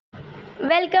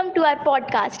Welcome to our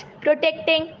podcast,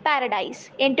 Protecting Paradise.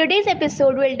 In today's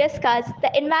episode, we'll discuss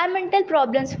the environmental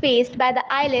problems faced by the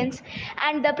islands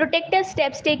and the protective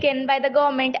steps taken by the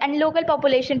government and local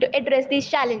population to address these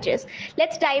challenges.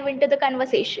 Let's dive into the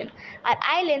conversation. Our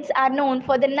islands are known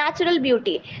for their natural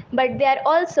beauty, but they are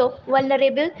also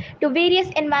vulnerable to various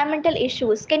environmental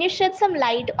issues. Can you shed some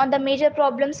light on the major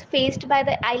problems faced by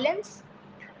the islands?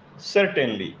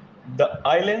 Certainly, the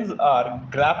islands are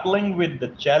grappling with the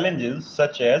challenges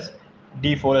such as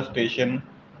deforestation,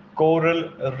 coral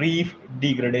reef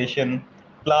degradation,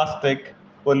 plastic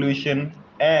pollution,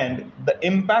 and the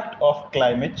impact of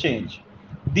climate change.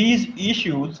 These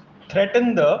issues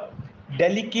threaten the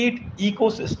delicate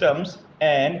ecosystems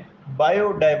and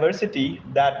biodiversity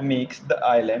that makes the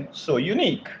island so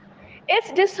unique.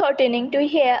 It's disheartening to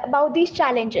hear about these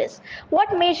challenges.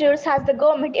 What measures has the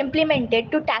government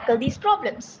implemented to tackle these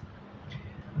problems?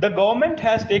 The government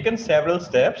has taken several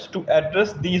steps to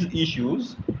address these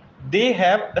issues. They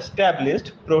have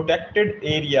established protected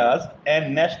areas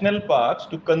and national parks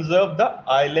to conserve the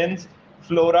island's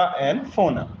flora and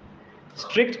fauna.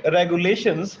 Strict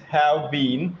regulations have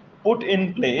been put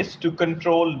in place to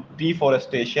control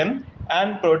deforestation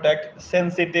and protect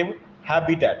sensitive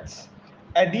habitats.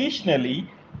 Additionally,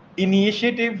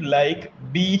 initiatives like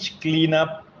beach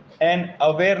cleanup and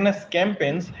awareness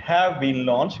campaigns have been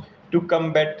launched to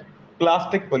combat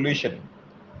plastic pollution.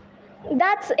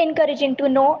 That's encouraging to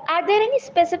know. Are there any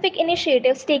specific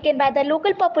initiatives taken by the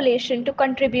local population to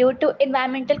contribute to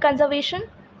environmental conservation?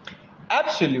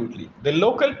 Absolutely. The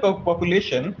local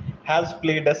population has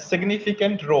played a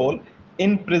significant role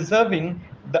in preserving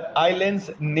the island's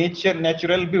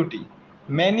natural beauty.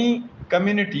 Many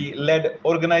community-led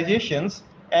organizations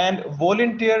and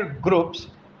volunteer groups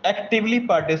actively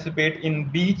participate in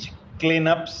beach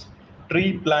cleanups,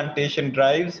 tree plantation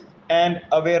drives, and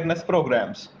awareness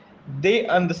programs. They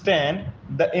understand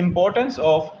the importance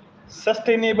of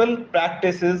sustainable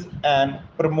practices and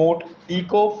promote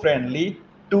eco-friendly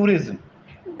tourism.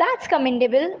 That's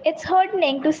commendable. It's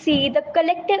heartening to see the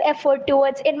collective effort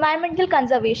towards environmental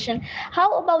conservation.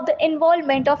 How about the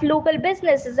involvement of local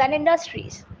businesses and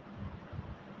industries?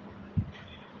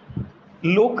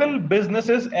 Local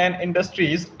businesses and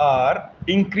industries are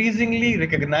increasingly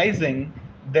recognizing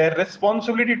their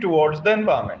responsibility towards the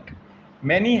environment.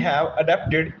 Many have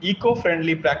adopted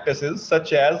eco-friendly practices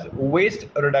such as waste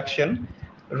reduction,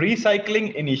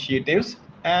 recycling initiatives,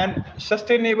 and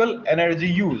sustainable energy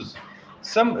use.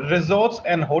 Some resorts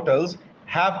and hotels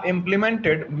have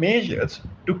implemented measures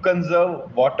to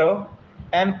conserve water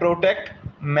and protect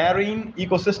marine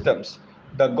ecosystems.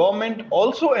 The government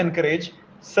also encourage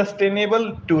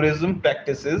sustainable tourism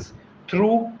practices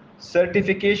through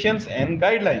certifications and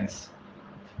guidelines.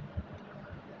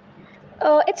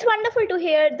 It's wonderful to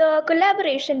hear the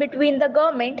collaboration between the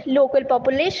government, local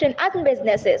population, and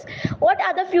businesses. What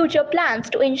are the future plans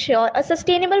to ensure a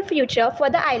sustainable future for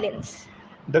the islands?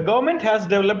 The government has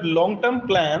developed long-term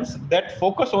plans that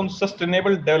focus on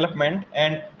sustainable development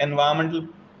and environmental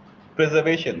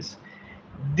preservations.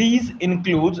 These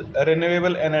include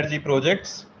renewable energy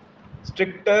projects,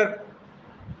 stricter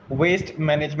waste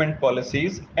management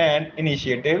policies and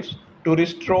initiatives to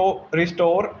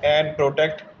restore and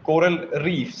protect coral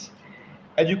reefs.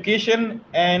 Education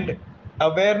and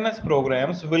awareness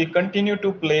programs will continue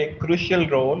to play a crucial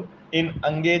role in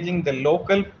engaging the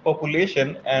local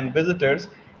population and visitors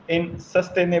in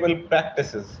sustainable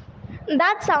practices.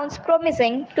 That sounds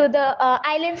promising to the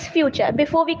island's future.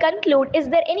 Before we conclude, is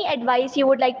there any advice you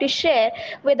would like to share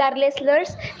with our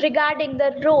listeners regarding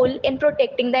the role in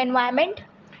protecting the environment?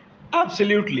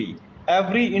 Absolutely.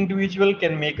 Every individual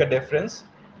can make a difference.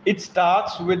 It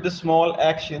starts with the small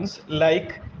actions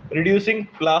like reducing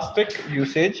plastic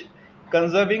usage,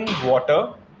 conserving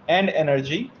water and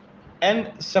energy,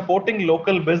 and supporting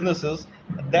local businesses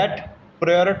that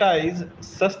prioritize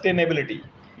sustainability.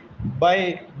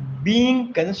 By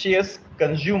being conscious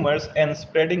consumers and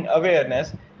spreading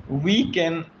awareness, we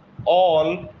can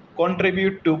all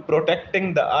contribute to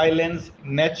protecting the island's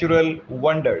natural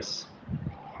wonders.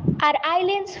 Our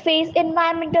islands face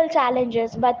environmental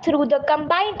challenges, but through the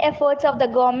combined efforts of the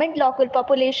government, local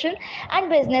population, and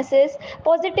businesses,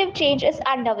 positive change is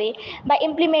underway. By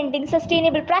implementing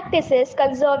sustainable practices,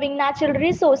 conserving natural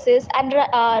resources, and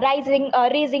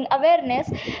raising awareness,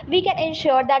 we can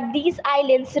ensure that these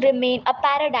islands remain a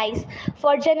paradise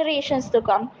for generations to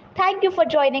come. Thank you for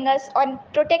joining us on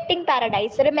Protecting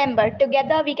Paradise. Remember,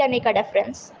 together we can make a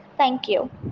difference. Thank you.